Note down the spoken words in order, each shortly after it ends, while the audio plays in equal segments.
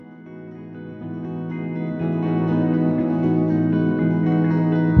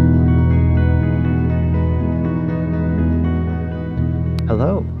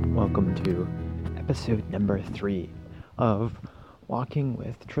episode number 3 of Walking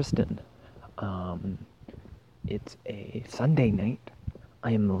with Tristan. It's a Sunday night.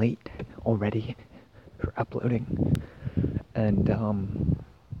 I am late already for uploading. And,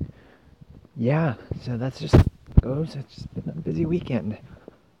 yeah, so that's just goes. It's been a busy weekend.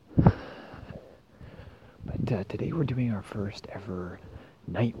 But today we're doing our first ever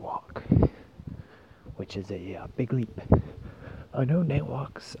night walk, which is a big leap. I know night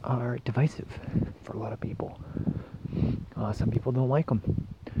walks are divisive for a lot of people. Some people don't like them.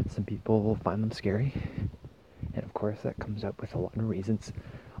 Some people find them scary. And of course that comes up with a lot of reasons,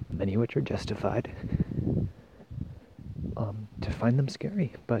 many of which are justified, to find them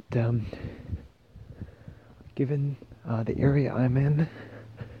scary. But given the area I'm in,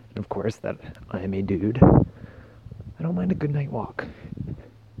 and of course that I am a dude, I don't mind a good night walk.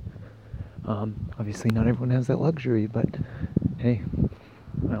 Obviously not everyone has that luxury, but hey,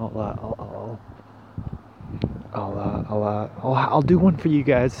 I'll do one for you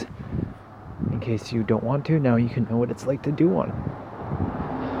guys. In case you don't want to, now you can know what it's like to do one.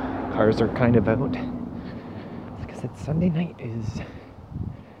 Cars are kind of out. Like I said, Sunday night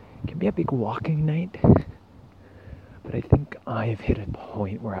can be a big walking night. But I think I've hit a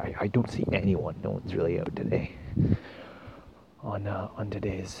point where I don't see anyone. No one's really out today. On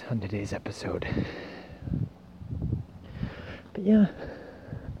today's episode. But yeah,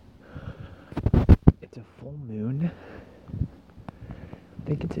 it's a full moon. I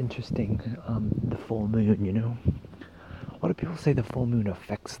think it's interesting, the full moon, you know. A lot of people say the full moon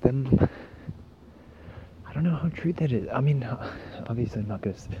affects them. I don't know how true that is. I mean, obviously I'm not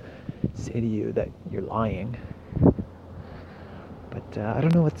going to say to you that you're lying. But I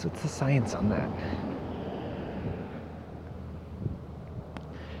don't know what's the science on that.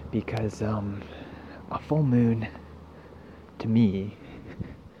 Because a full moon, to me,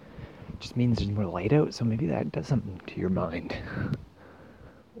 just means there's more light out, so maybe that does something to your mind.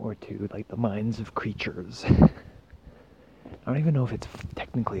 Or to, like, the minds of creatures. I don't even know if it's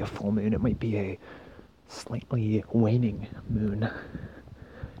technically a full moon. It might be a slightly waning moon.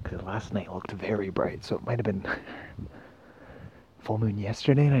 Because last night looked very bright, so it might have been full moon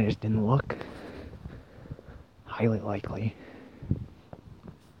yesterday and I just didn't look. Highly likely.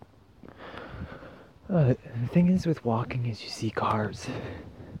 The thing is with walking is you see cars.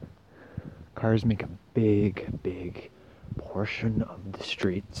 Cars make a big portion of the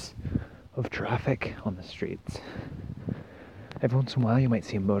streets, of traffic on the streets. Every once in a while you might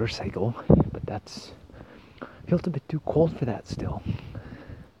see a motorcycle, but feels a bit too cold for that still.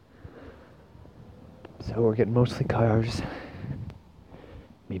 So we're getting mostly cars,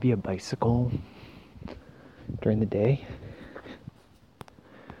 maybe a bicycle during the day.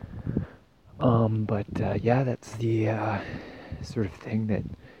 But yeah, that's the sort of thing that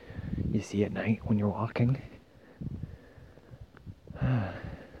you see at night when you're walking.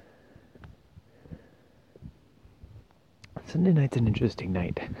 Sunday night's an interesting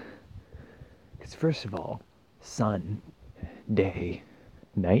night. Because first of all, sun, day,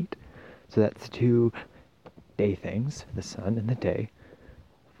 night. So that's 2 day things, the sun and the day,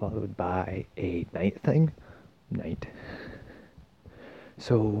 followed by a night thing, night.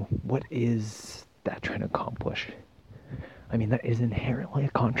 So what is that trying to accomplish? I mean, that is inherently a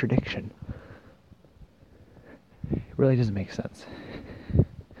contradiction. It really doesn't make sense.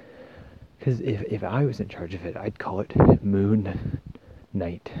 Because if I was in charge of it, I'd call it moon,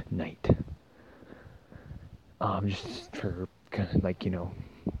 night. Just for kind of like, you know,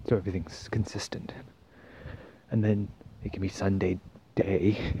 so everything's consistent. And then it can be Sunday,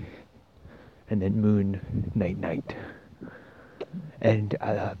 day, and then moon, night. And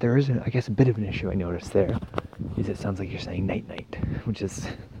there is, I guess, a bit of an issue I noticed there, is it sounds like you're saying night, which is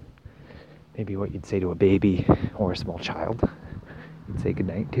maybe what you'd say to a baby or a small child. You'd say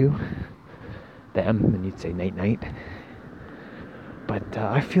goodnight to them, and you'd say night. But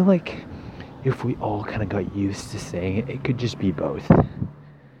I feel like if we all kind of got used to saying it, it could just be both,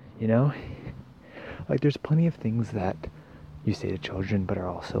 you know? Like, there's plenty of things that you say to children, but are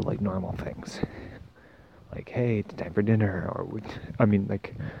also, like, normal things. Like, hey, it's time for dinner, or,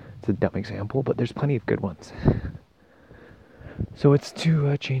 like, it's a dumb example, but there's plenty of good ones. So it's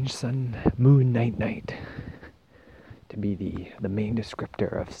to change sun, moon, night, to be the main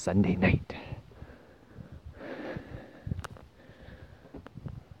descriptor of Sunday night.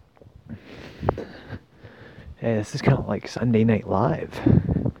 Hey, this is kind of like Sunday Night Live,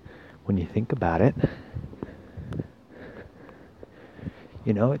 when you think about it.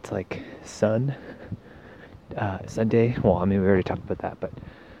 You know, it's like Sunday, well, I mean, we already talked about that, but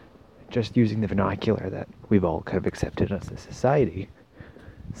just using the vernacular that we've all kind of accepted as a society,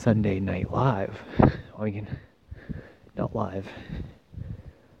 Sunday Night Live. I mean, not live.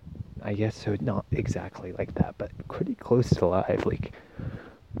 I guess so, not exactly like that, but pretty close to live. Like,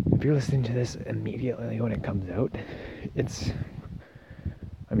 if you're listening to this immediately when it comes out, there's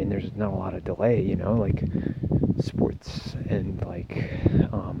not a lot of delay, like sports and like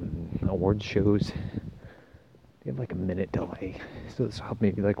award shows. You have like a minute delay, so this will have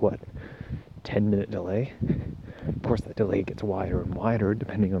maybe like 10-minute delay. Of course, that delay gets wider and wider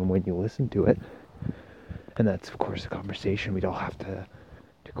depending on when you listen to it, and that's of course a conversation we'd all have to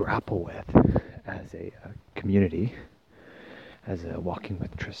grapple with as a community, as a Walking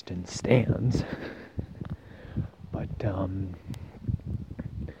with Tristan stands. But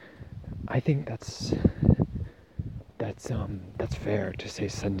I think that's fair to say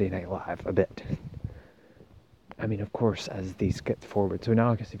Sunday Night Live a bit. I mean, of course, as these get forward, so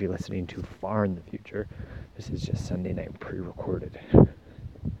now I guess if you're listening too far in the future, this is just Sunday night pre-recorded. So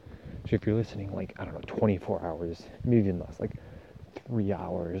if you're listening 24 hours, maybe even less, 3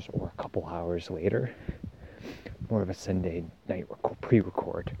 hours or a couple hours later, more of a Sunday night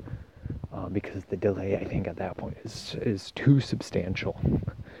pre-record, because the delay, I think, at that point is too substantial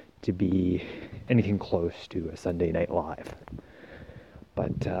to be anything close to a Sunday Night Live.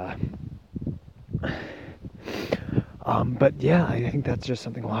 But yeah, I think that's just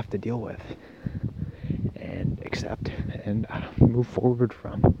something we'll have to deal with and accept and move forward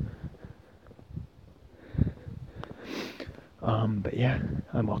from. But yeah,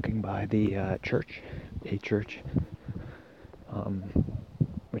 I'm walking by the a church,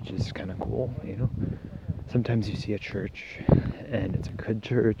 which is kind of cool, Sometimes you see a church and it's a good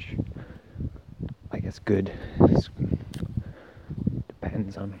church. I guess good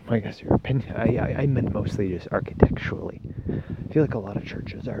depends on, your opinion. I meant mostly just architecturally. I feel like a lot of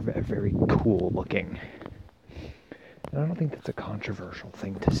churches are very cool looking. And I don't think that's a controversial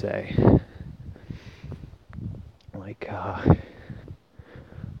thing to say.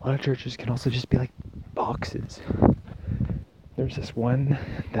 A lot of churches can also just be like boxes. There's this one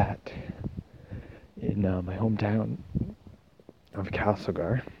that in my hometown of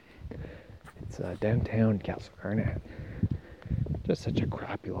Castlegar. It's downtown Castlegar. Just such a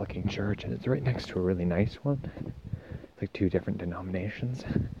crappy looking church, and it's right next to a really nice one. It's like two different denominations,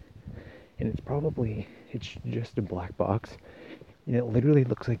 and it's just a black box, and it literally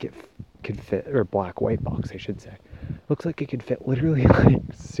looks like it could fit, or black-white box I should say, looks like it could fit literally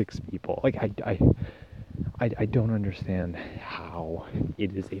 6 people. I don't understand how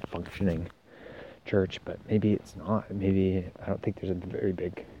it is a functioning church, but maybe it's not. Maybe, I don't think there's a very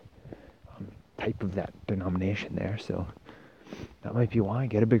big type of that denomination there, so that might be why.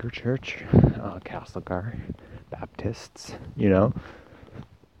 Get a bigger church. Castlegar Baptists,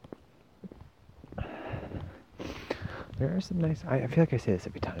 There are some nice, I feel like I say this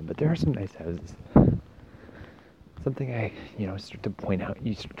every time, but there are some nice houses. Something I, start to point out,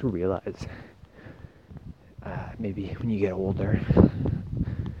 you start to realize, maybe when you get older,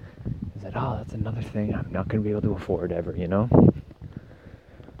 is that, that's another thing I'm not going to be able to afford ever,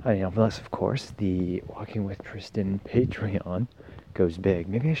 Unless, of course, the Walking with Tristan Patreon goes big.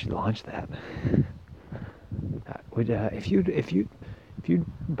 Maybe I should launch that. If you'd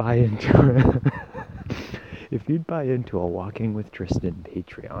buy into if you'd buy into a Walking with Tristan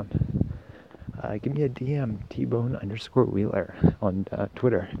Patreon, give me a DM, T-Bone_Wheeler on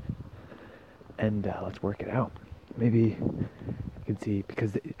Twitter, and let's work it out. Maybe you can see,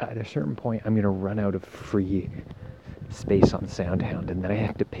 because at a certain point I'm going to run out of free space on SoundHound, and then I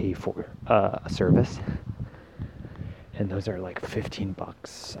have to pay for a service, and those are like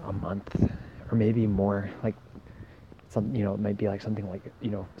 $15 a month, or maybe more. It might be like something like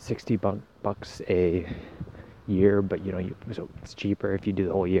 $60 a year, but so it's cheaper if you do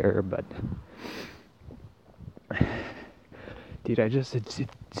the whole year. But dude, I just said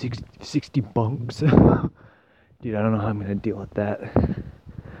 $60. Dude, I don't know how I'm gonna deal with that.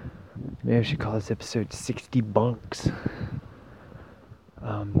 Maybe I should call this episode 60 bunks.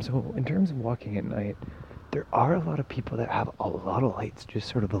 So in terms of walking at night, there are a lot of people that have a lot of lights just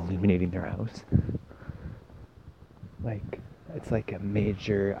sort of illuminating their house. It's like a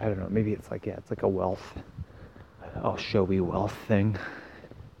major, I don't know, maybe it's like a showy wealth thing.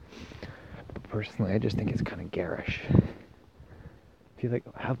 But personally, I just think it's kind of garish. If you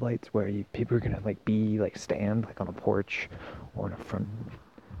have lights where people are gonna stand on a porch or in a front.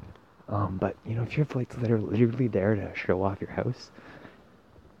 But if you have lights that are literally there to show off your house,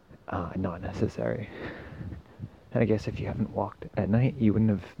 not necessary. And I guess if you haven't walked at night, you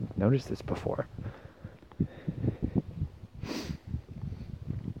wouldn't have noticed this before.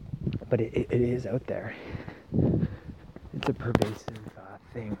 But it is out there. It's a pervasive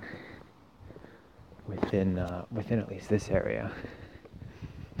thing within at least this area.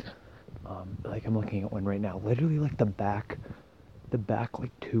 Like I'm looking at one right now. Literally, like the back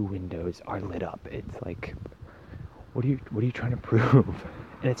like 2 windows are lit up. It's like, what are you trying to prove?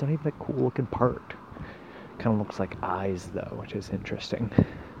 And it's not even a cool looking part. Kind of looks like eyes though, which is interesting.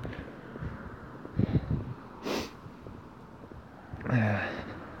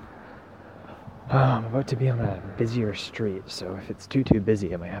 I'm about to be on a busier street, so if it's too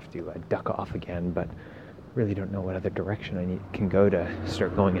busy, I might have to duck off again, but really don't know what other direction I can go to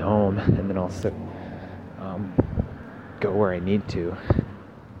start going home, and then also go where I need to.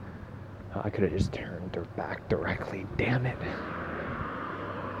 I could have just turned back directly, damn it.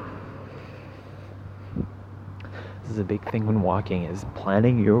 This is a big thing when walking, is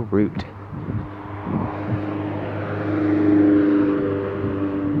planning your route.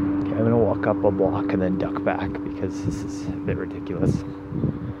 Okay, I'm gonna walk up a block and then duck back because this is a bit ridiculous.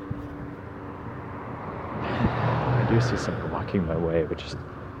 I do see someone walking my way, which is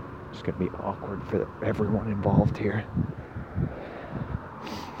just gonna be awkward for everyone involved here.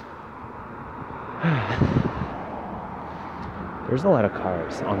 There's a lot of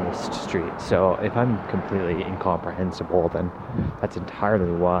cars on this street, so if I'm completely incomprehensible, then that's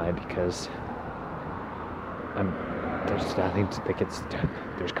entirely why, because there's nothing to think.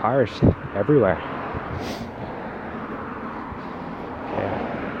 There's cars everywhere. Okay,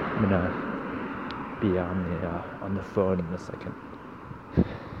 I'm gonna be on the phone in a second.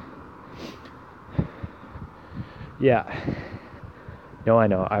 Yeah. No, I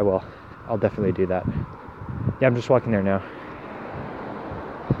know. I will. I'll definitely do that. Yeah, I'm just walking there now.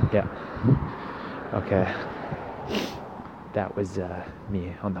 Yeah. Okay. That was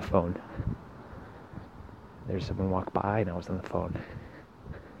me on the phone. There's someone walked by and I was on the phone.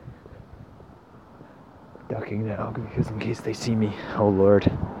 Ducking now because in case they see me. Oh Lord.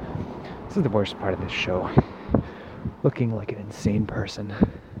 This is the worst part of this show. Looking like an insane person.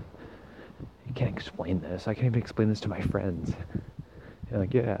 You can't explain this. I can't even explain this to my friends. They're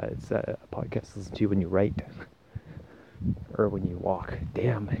like, yeah, it's a podcast to listen to when you write. Or when you walk.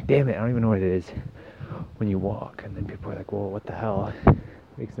 Damn it, I don't even know what it is. When you walk, and then people are like, well, what the hell?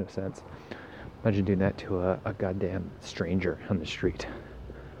 Makes no sense. Imagine doing that to a goddamn stranger on the street.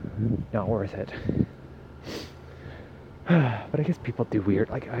 Not worth it. But I guess people do weird,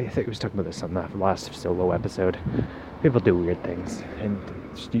 like I think I was talking about this on the last solo episode. People do weird things, and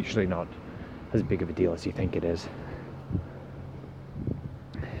it's usually not as big of a deal as you think it is.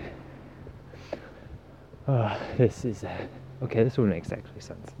 This is okay. This one makes actually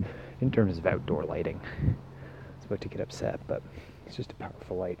sense in terms of outdoor lighting. I was about to get upset, but it's just a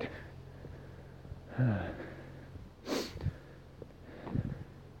powerful light. It's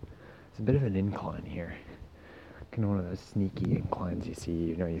a bit of an incline here. Kind of one of those sneaky inclines you see.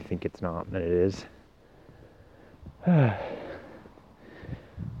 You know, you think it's not, but it is. As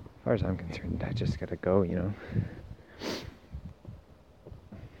far as I'm concerned, I just gotta go. You know.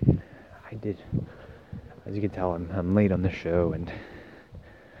 As you can tell, I'm late on the show, and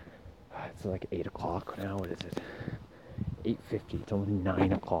it's like 8 o'clock now. What is it? 8:50. It's only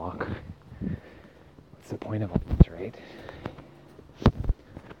 9 o'clock. What's the point of all this, right?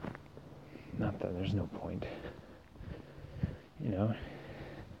 Not that there's no point. You know?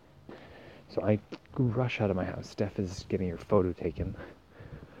 So I rush out of my house. Steph is getting her photo taken.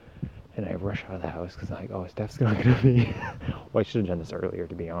 And I rush out of the house because I'm like, oh, Steph's not going to be... Well, I should have done this earlier,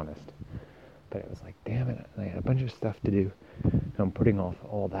 to be honest. But it was like, damn it, I had a bunch of stuff to do. And I'm putting off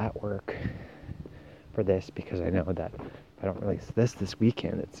all that work for this because I know that if I don't release this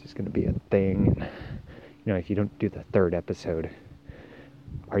weekend, it's just going to be a thing. And, you know, if you don't do the 3rd episode,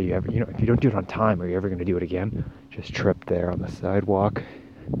 are you ever, you know, if you don't do it on time, are you ever going to do it again? Just trip there on the sidewalk.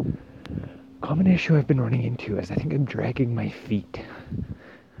 Common issue I've been running into is I think I'm dragging my feet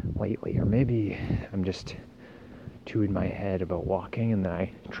lately, or maybe I'm just too in my head about walking and then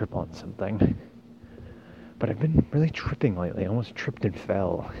I trip on something. But I've been really tripping lately. I almost tripped and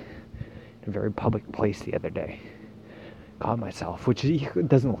fell in a very public place the other day. Caught myself, which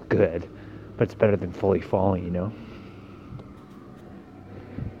doesn't look good, but it's better than fully falling, you know?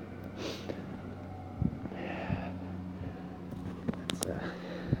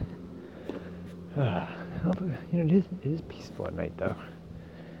 You know, it is peaceful at night, though.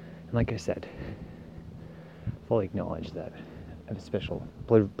 And like I said, fully acknowledge that I have a special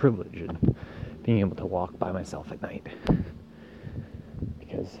privilege in being able to walk by myself at night.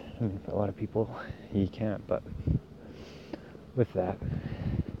 Because, I mean, for a lot of people, you can't, but with that,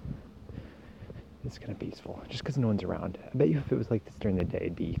 it's kind of peaceful. Just because no one's around. I bet you if it was like this during the day,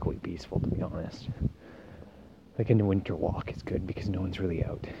 it'd be equally peaceful, to be honest. like a winter walk is good because no one's really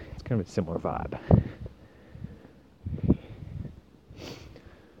out. It's kind of a similar vibe.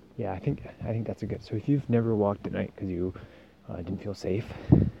 Yeah, I think that's a good. So if you've never walked at night because you didn't feel safe,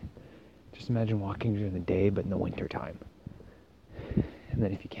 just imagine walking during the day but in the winter time. And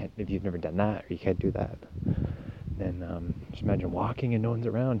then if you've never done that or you can't do that, then just imagine walking and no one's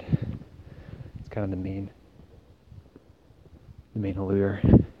around. It's kind of the main allure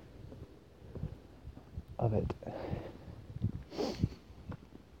of it.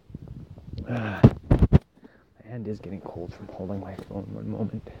 My hand is getting cold from holding my phone one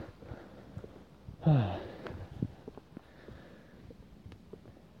moment.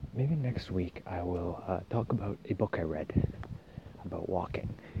 Maybe next week I will talk about a book I read about walking.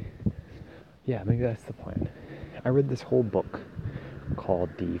 Yeah, maybe that's the plan. I read this whole book called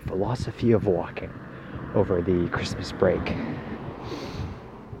The Philosophy of Walking over the Christmas break.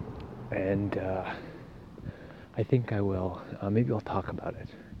 And I think I will, maybe I'll talk about it.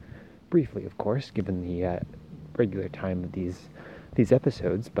 Briefly, of course, given the regular time of these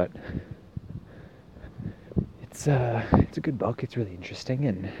episodes, but it's a good book. It's really interesting,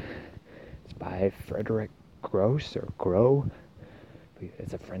 and it's by Frederick Gross or Gros.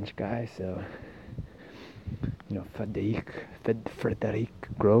 It's a French guy, so Frederic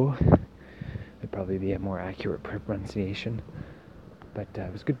Gros would probably be a more accurate pronunciation. But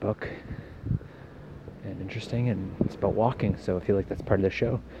it was a good book and interesting, and it's about walking, so I feel like that's part of the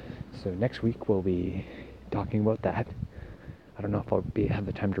show. So next week we'll be talking about that. I don't know if I'll have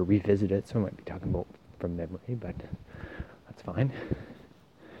the time to revisit it, so I might be talking about from memory, but that's fine.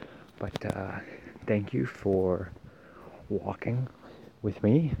 But thank you for walking with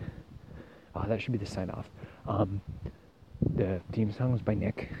me. That should be the sign-off. The theme song was by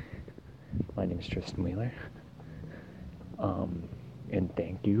Nick. My name is Tristan Wheeler. And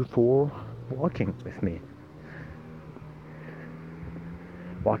thank you for walking with me.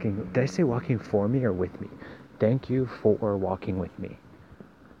 Did I say walking for me or with me? Thank you for walking with me.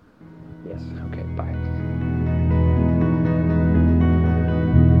 Yes, okay, bye.